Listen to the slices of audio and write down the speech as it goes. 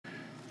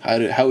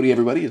Howdy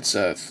everybody, it's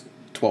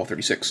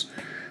 12:36,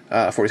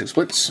 46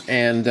 splits,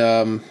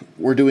 and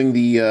we're doing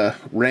the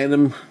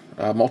random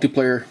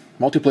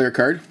multiplayer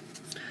card.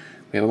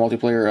 We have a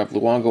multiplayer of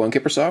Luongo and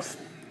Kiprusoff,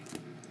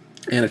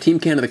 and a Team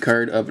Canada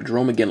card of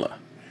Jarome Iginla.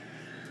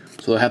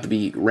 So they'll have to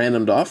be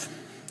randomed off.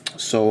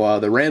 So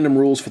the random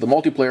rules for the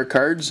multiplayer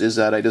cards is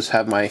that I just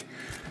have my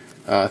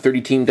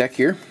 30-team deck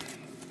here,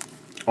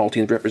 all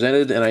teams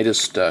represented, and I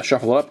just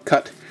shuffle it up,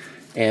 cut,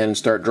 and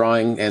start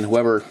drawing, and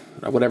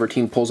whatever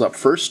team pulls up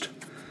first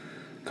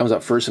comes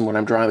up first, and when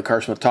I'm drawing the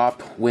cards from the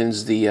top,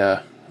 wins the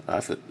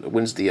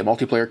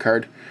multiplayer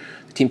card.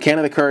 The Team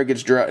Canada card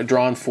gets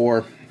drawn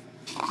for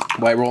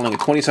by rolling a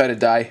 20-sided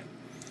die,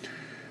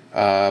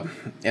 and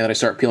then I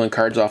start peeling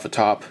cards off the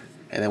top,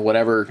 and then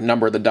whatever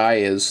number the die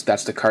is,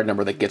 that's the card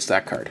number that gets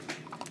that card.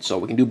 So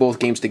we can do both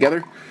games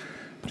together,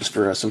 just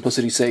for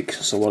simplicity's sake.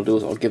 So what I'll do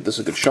is I'll give this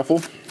a good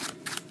shuffle.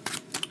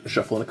 A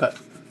shuffle and a cut.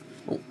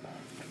 Oh.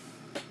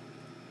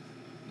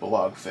 The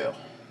log fail.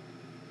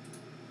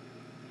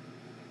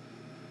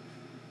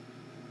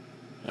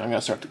 I'm going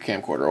to start the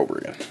camcorder over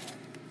again.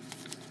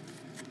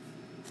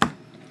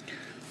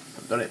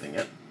 Haven't done anything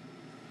yet.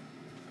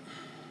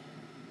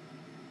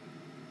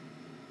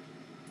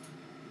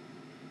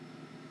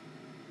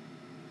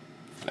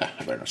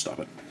 I better not stop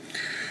it.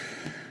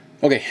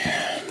 Okay.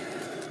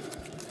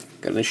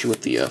 Got an issue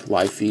with the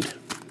live feed.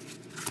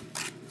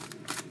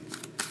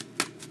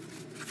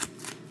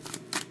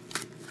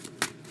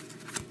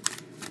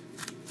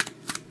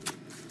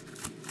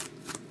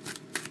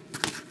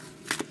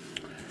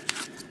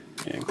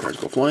 And cards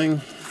go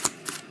flying.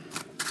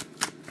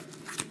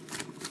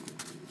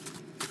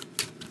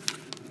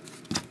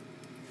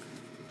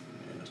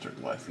 And start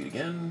the live feed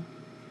again.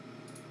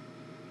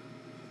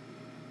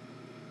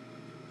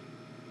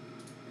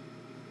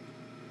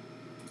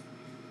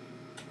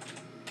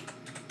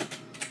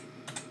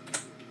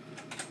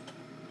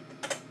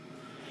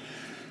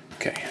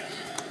 Okay,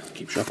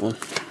 keep shuffling.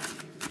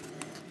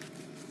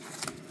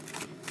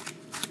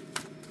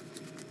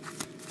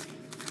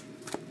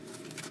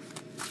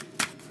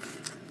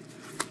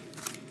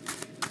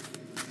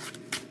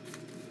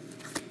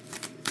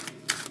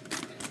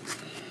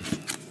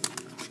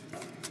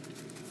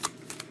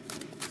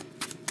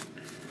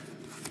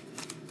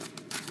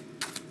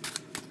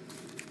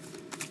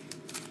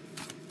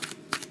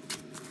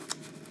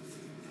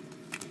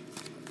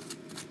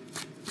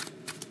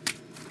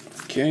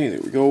 Okay, there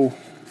we go.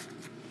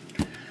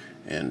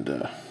 And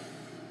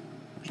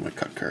there's my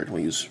cut card.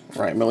 We'll use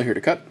Ryan Miller here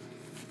to cut.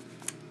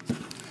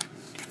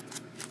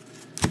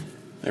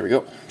 There we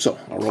go. So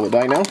I'll roll the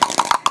die now.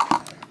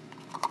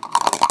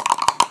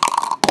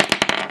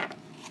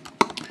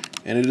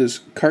 And it is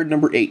card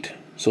number 8.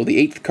 So the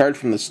 8th card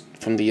from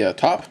the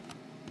top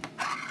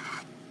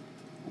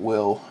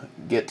will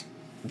get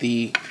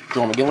the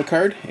Jarome Iginla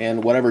card,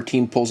 and whatever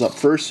team pulls up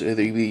first,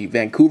 either be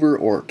Vancouver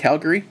or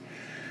Calgary.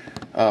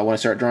 When I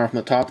start drawing from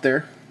the top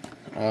there,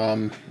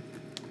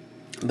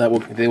 they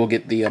will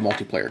get the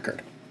multiplayer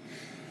card.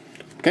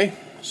 Okay,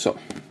 so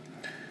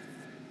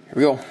here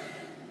we go.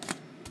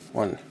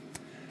 1,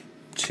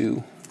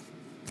 2,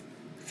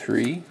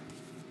 3,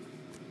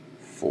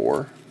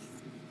 4.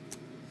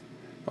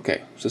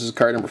 Okay, so this is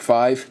card number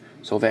 5.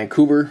 So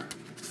Vancouver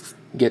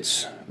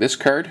gets this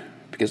card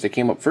because they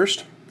came up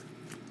first.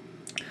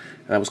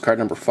 And that was card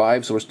number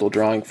 5, so we're still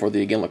drawing for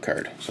the Iginla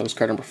card. So that's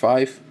card number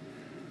 5,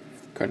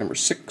 card number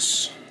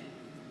 6,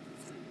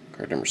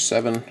 card number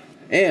 7,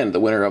 and the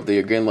winner of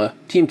the Iginla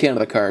Team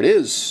Canada card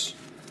is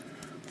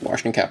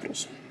Washington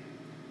Capitals.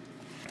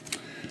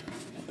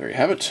 There you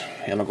have it.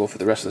 And I'll go for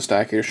the rest of the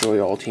stack here to show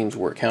you all teams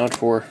were accounted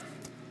for.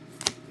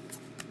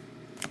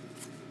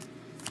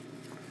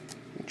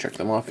 Check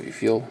them off if you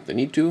feel the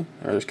need to.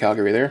 There's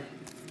Calgary there.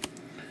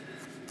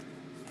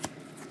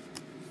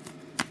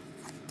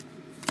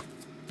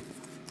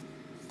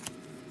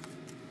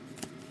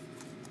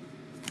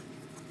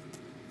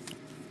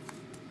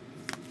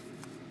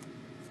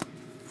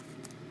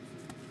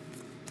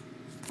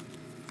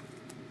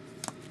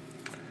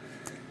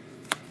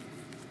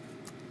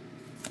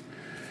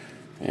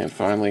 And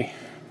finally,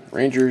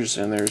 Rangers,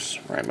 and there's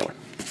Ryan Miller.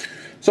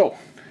 So,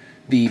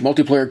 the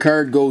multiplayer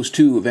card goes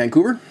to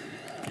Vancouver,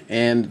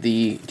 and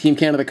the Team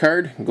Canada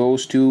card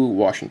goes to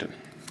Washington,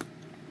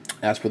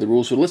 as per the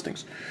rules for the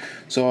listings.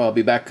 So I'll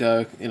be back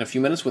in a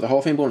few minutes with a Hall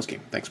of Fame bonus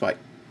game. Thanks, bye.